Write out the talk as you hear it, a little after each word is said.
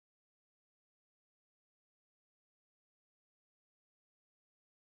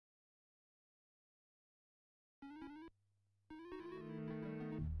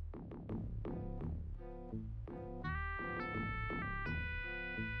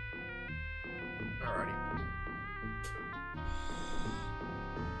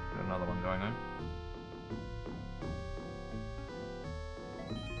going now.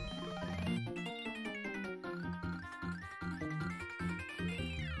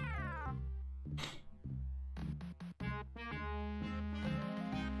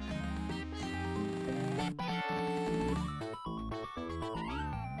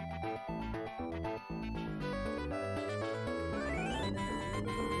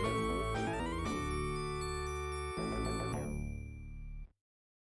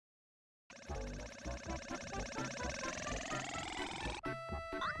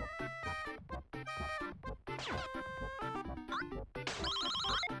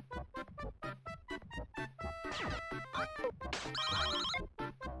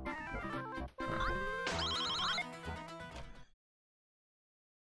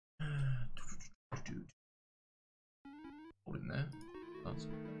 Hold in there. That's...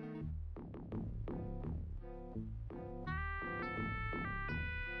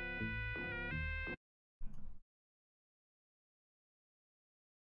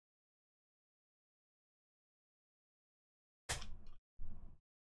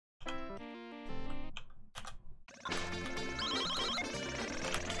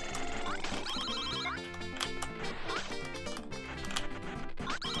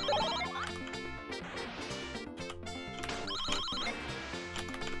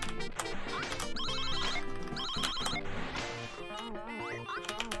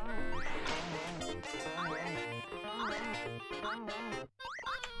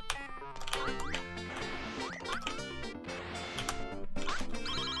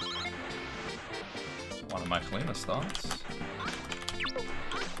 One of my cleaner starts.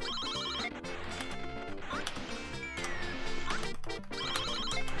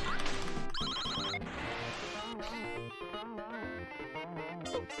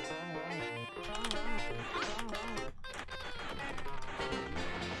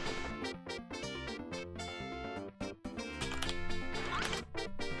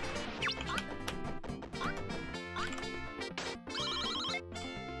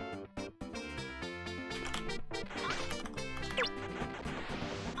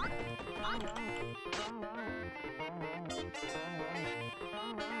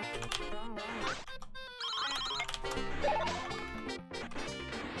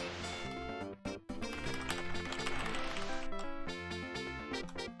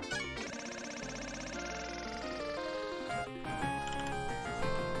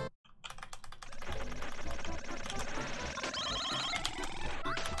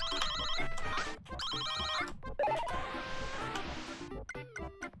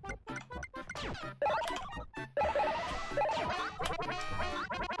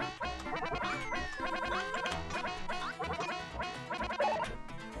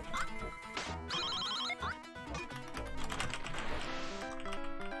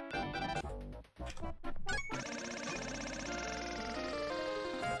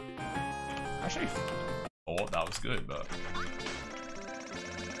 Actually thought that was good, but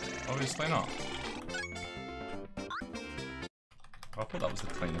obviously not. I thought that was the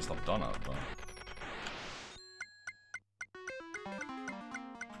cleanest I've done it, but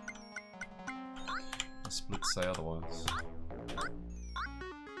the splits say otherwise.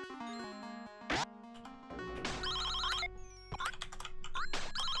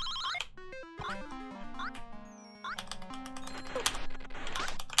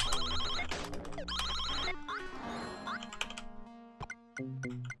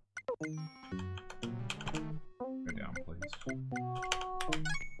 Go down, please.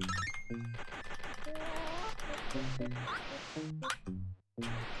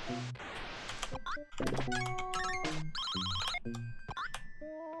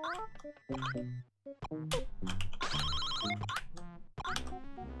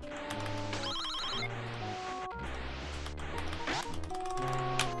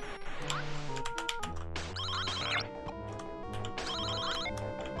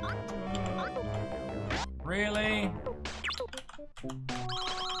 Really?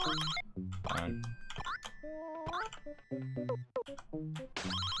 Fine.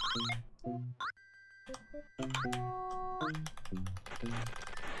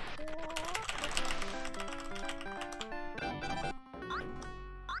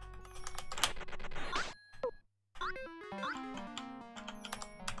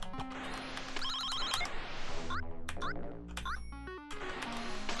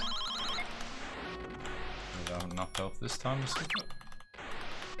 Enough health this time to skip it.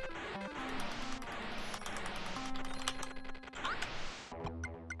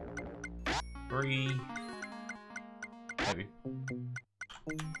 Three. Maybe.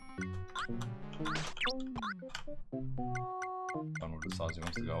 Someone will decide he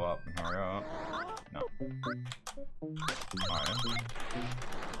wants to go up and hurry up. No. Alright.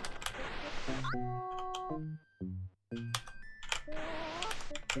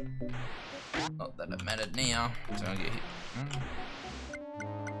 Not that it mattered now. So I get hit.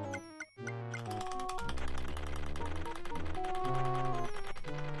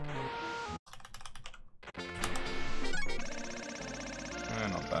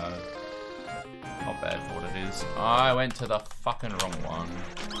 Not bad. Not bad for what it is. I went to the fucking wrong one.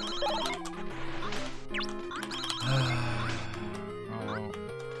 Oh well.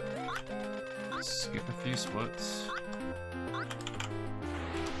 Skip a few splits.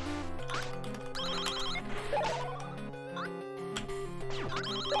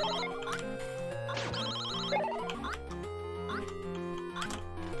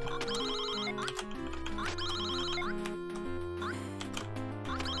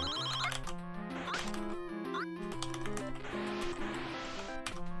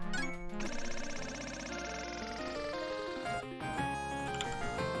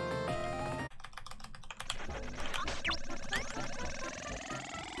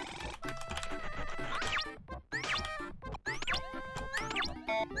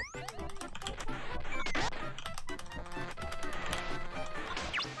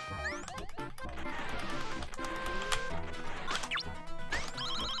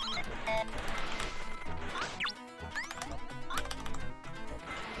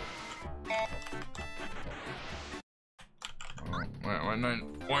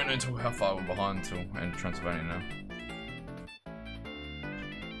 Won't know until how far we're behind until end of Transylvania now.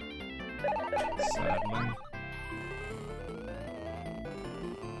 Sadly.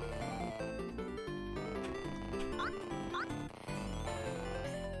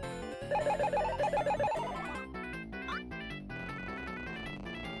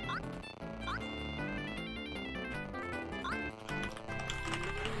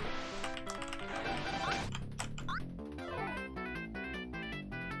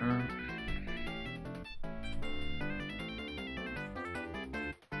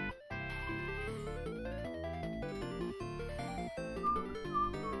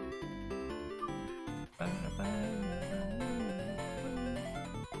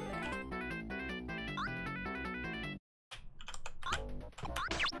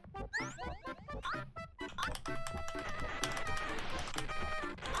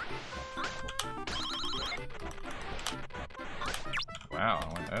 Wow, I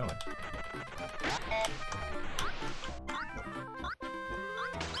went early.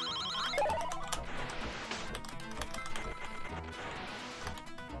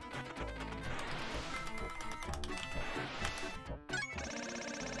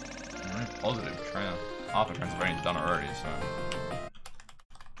 Very positive trainer. Half of Transylvania's done already, so.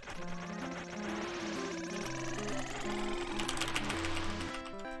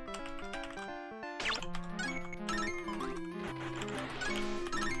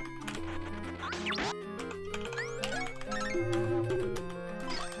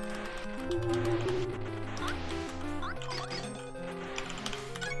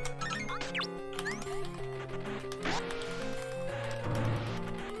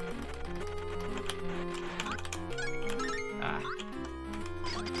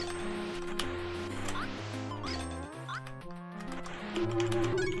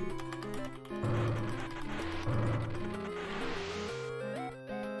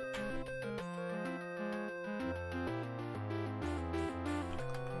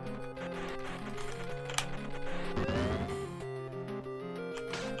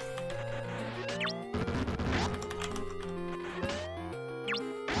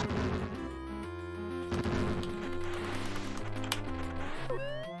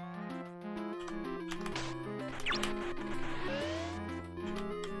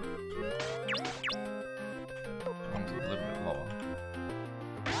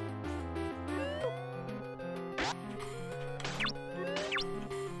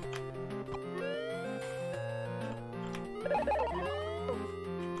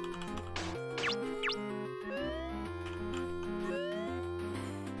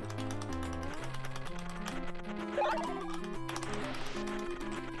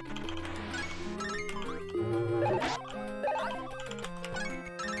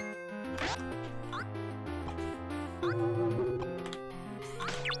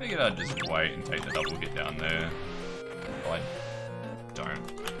 Figured I'd just wait and take the double hit down there. But I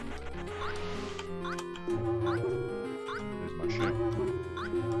don't. Lose my shit.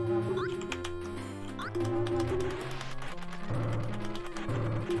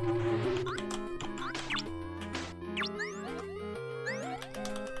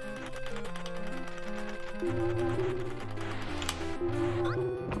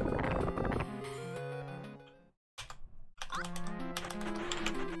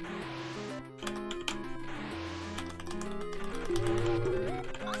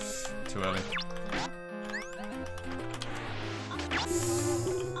 too early.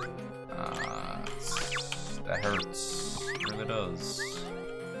 That hurts. It really does.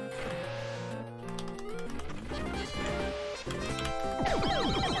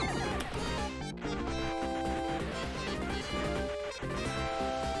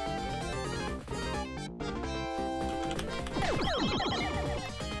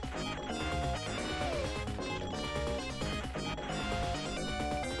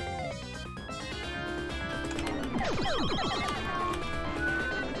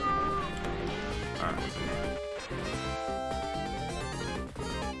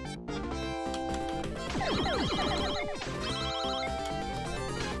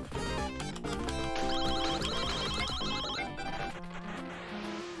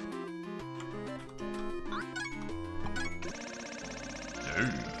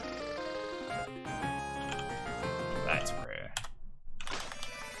 That's rare.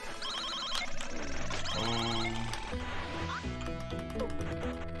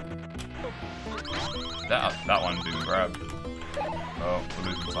 That one didn't grab. Oh, we're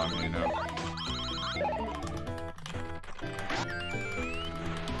losing time here now.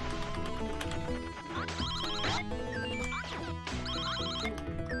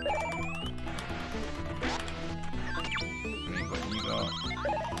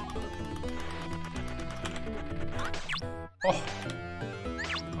 Oh,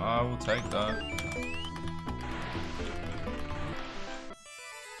 I will take that.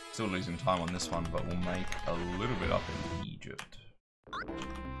 Still losing time on this one, but we'll make a little bit up in Egypt.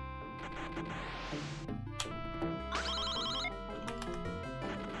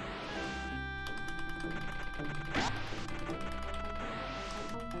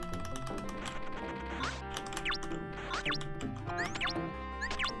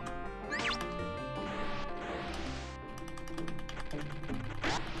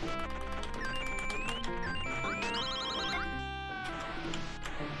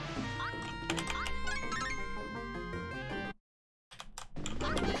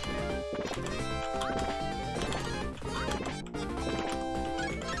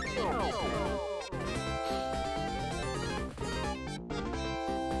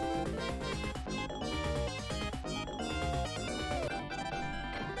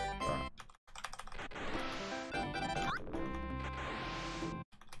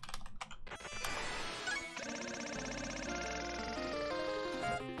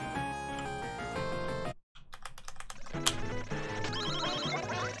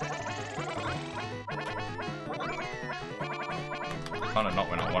 Kind of not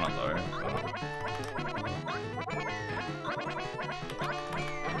when I want it though.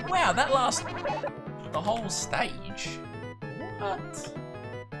 Wow, that lasts the whole stage. What?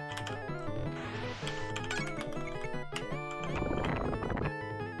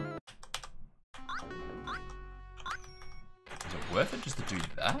 Is it worth it just to do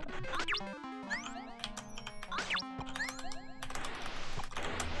that?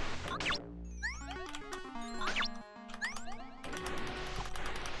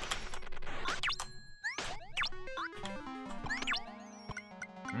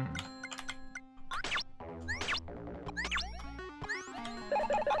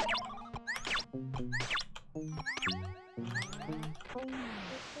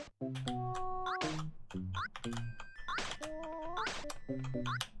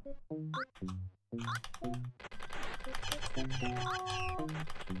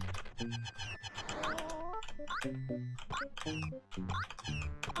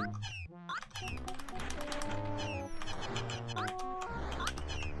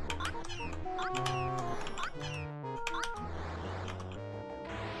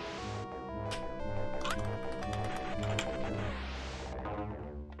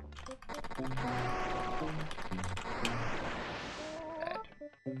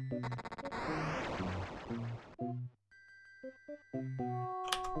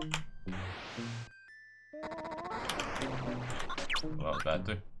 Well, that was bad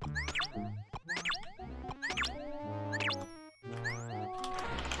too.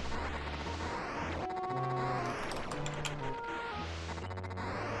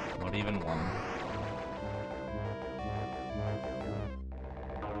 Not even one.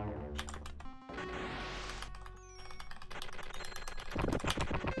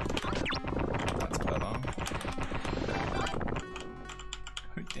 That's better.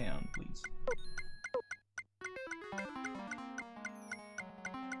 Go down, please.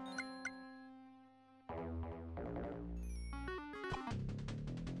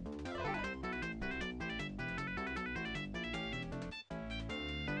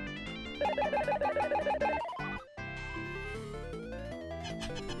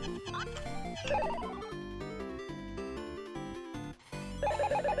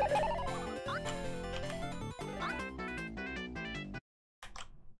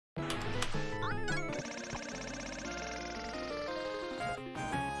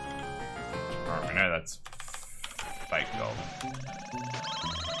 I know that's fake gold.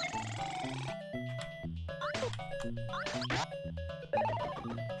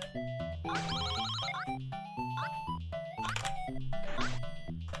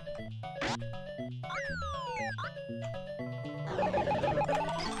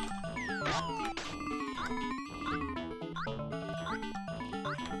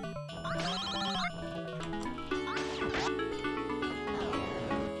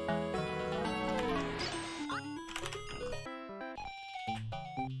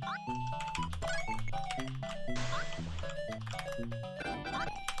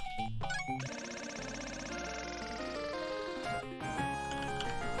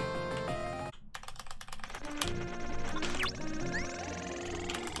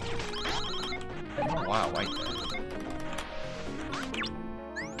 Oh, wow, wait there.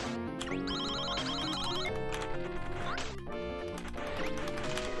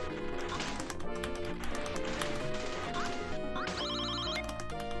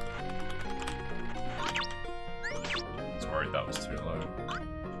 I was worried that was too low.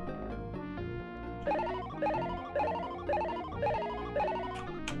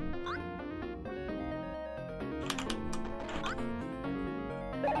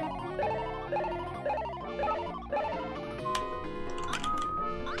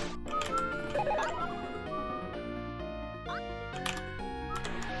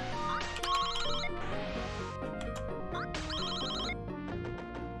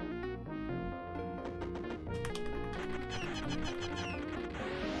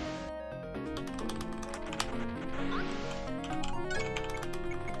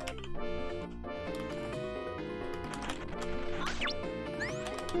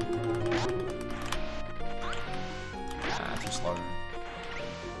 Ah, too slow.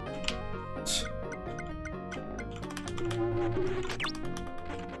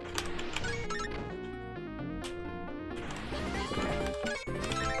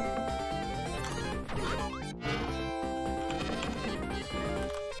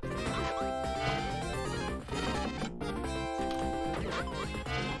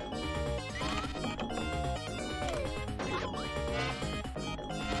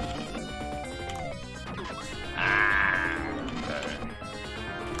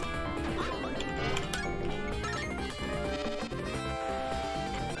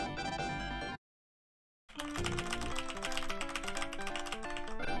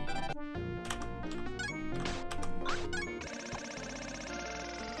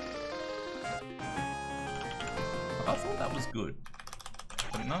 I thought that was good,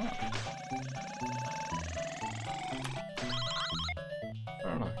 but no. I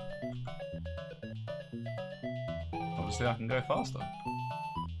don't know. Obviously I can go faster.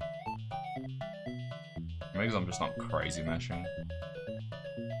 Maybe because I'm just not crazy mashing.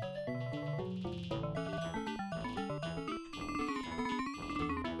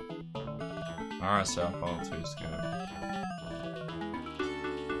 Alright, South Pole 2's go.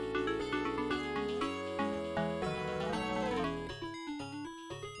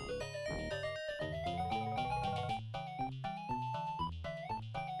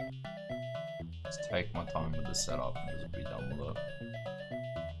 Just take my time with the setup and just be done with it.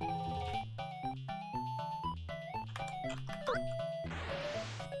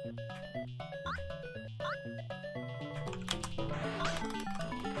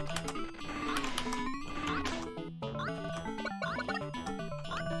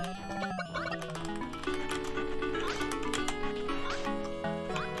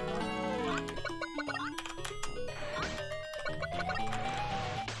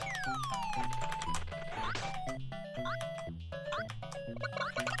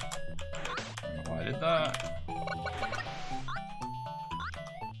 I did that.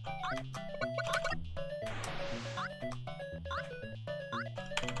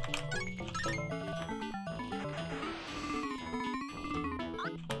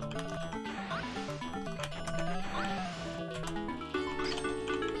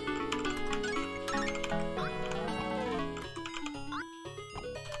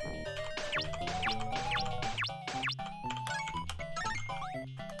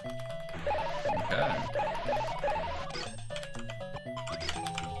 Okay.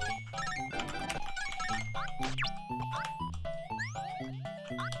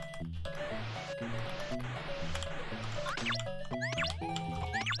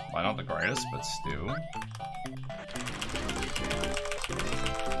 Why not the greatest, but still.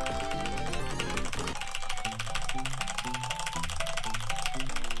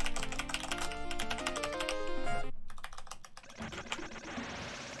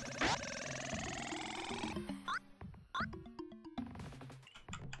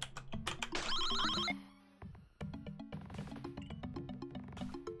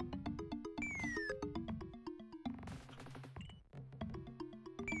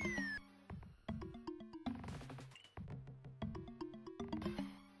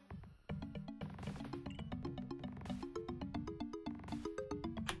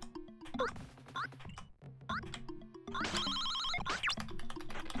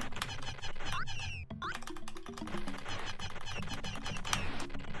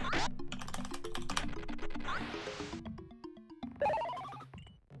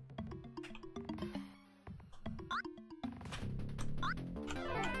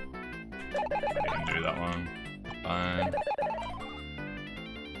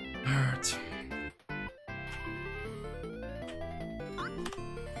 Alright.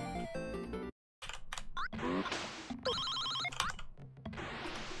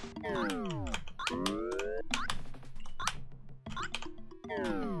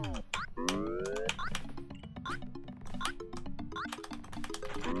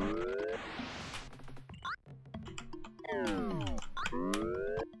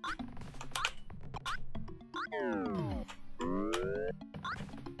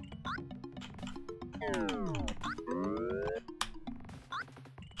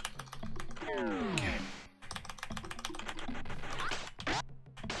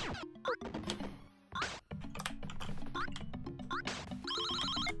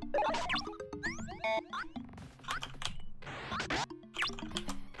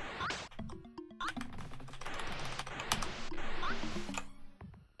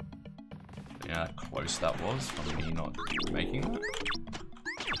 Yeah, how close that was from me not making it.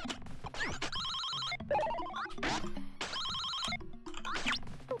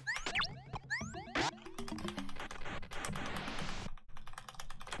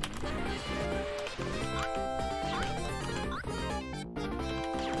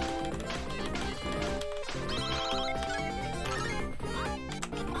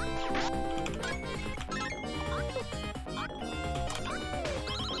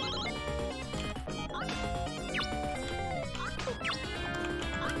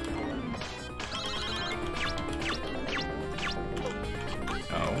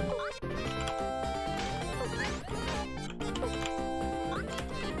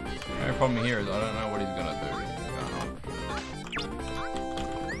 The problem here is I don't know what he's gonna do.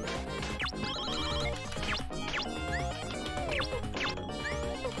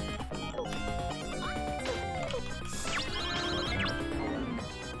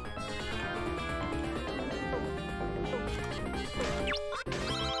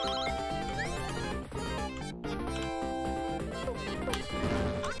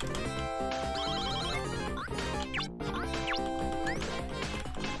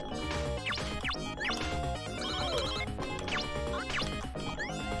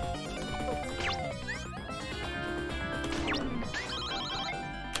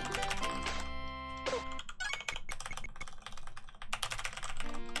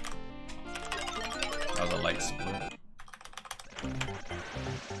 Oh, the light split.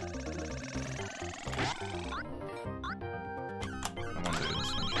 Come on, dude,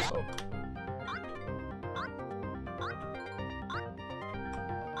 finish this up.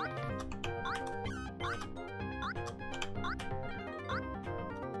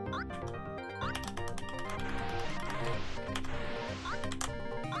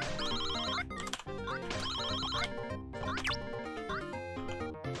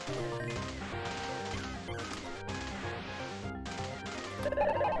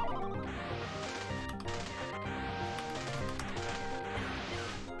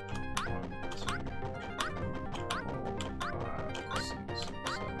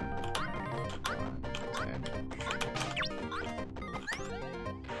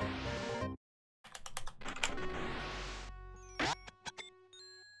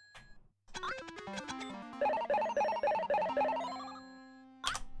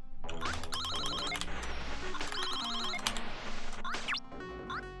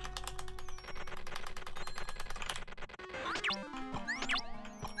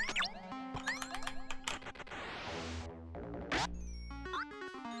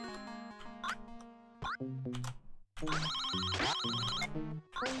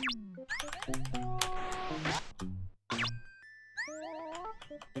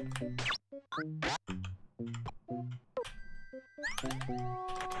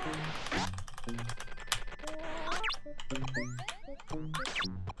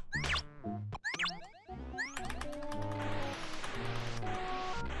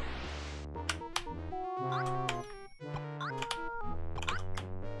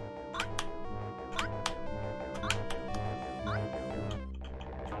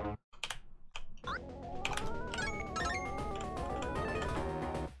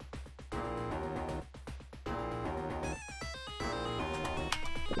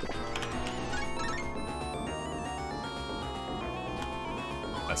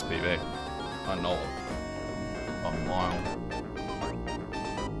 That's PB. I know it. A mile.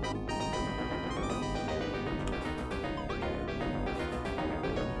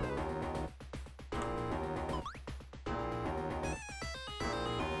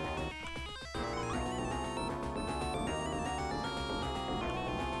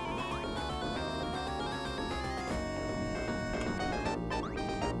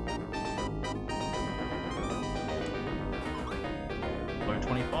 Low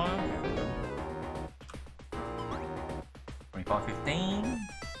 25. 5:15.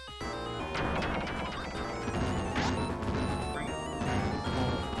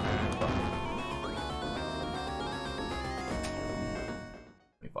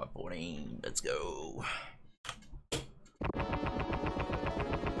 Let's go.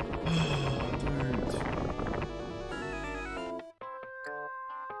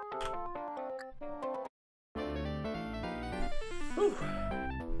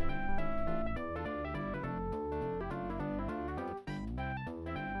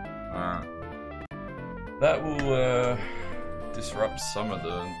 Alright. That will disrupt some of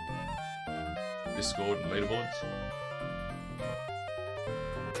the Discord and leaderboards.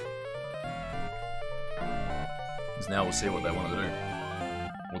 Now we'll see what they want to do.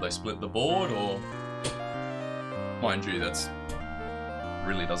 Will they split the board, or... Mind you, that's...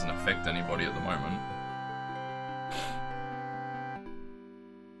 really doesn't affect anybody at the moment.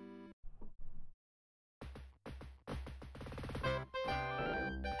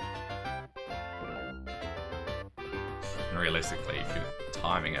 And realistically, if you're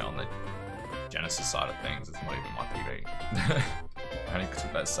timing it on the Genesis side of things, it's not even my PB. I only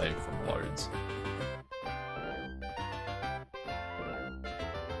took that save from loads.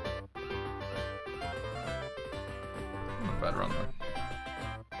 Bad run though.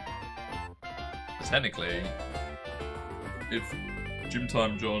 Technically, if Gym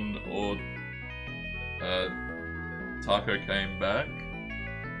Time John or Taco came back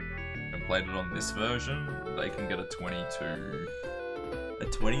and played it on this version, they can get a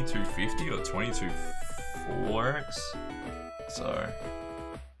 2250 or 22.4x. So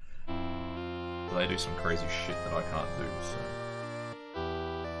they do some crazy shit that I can't do. So.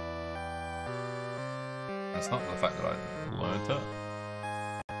 It's not the fact that I learned it.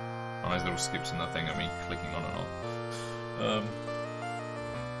 On those little skips in the thing of me clicking on and off.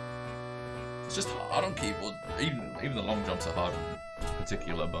 It's just hard on keyboard. Even the long jumps are hard in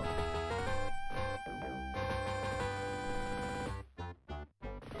particular, but...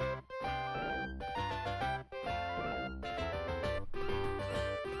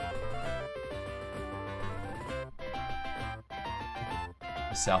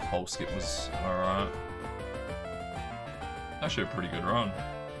 The South Pole skip was alright. Actually a pretty good run.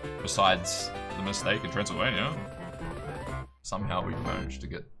 Besides the mistake in Transylvania. Somehow we managed to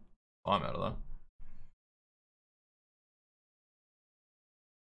get time out of that.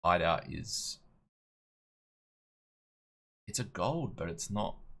 Hideout is... It's a gold, but it's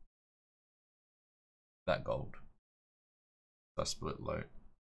not that gold. I split low.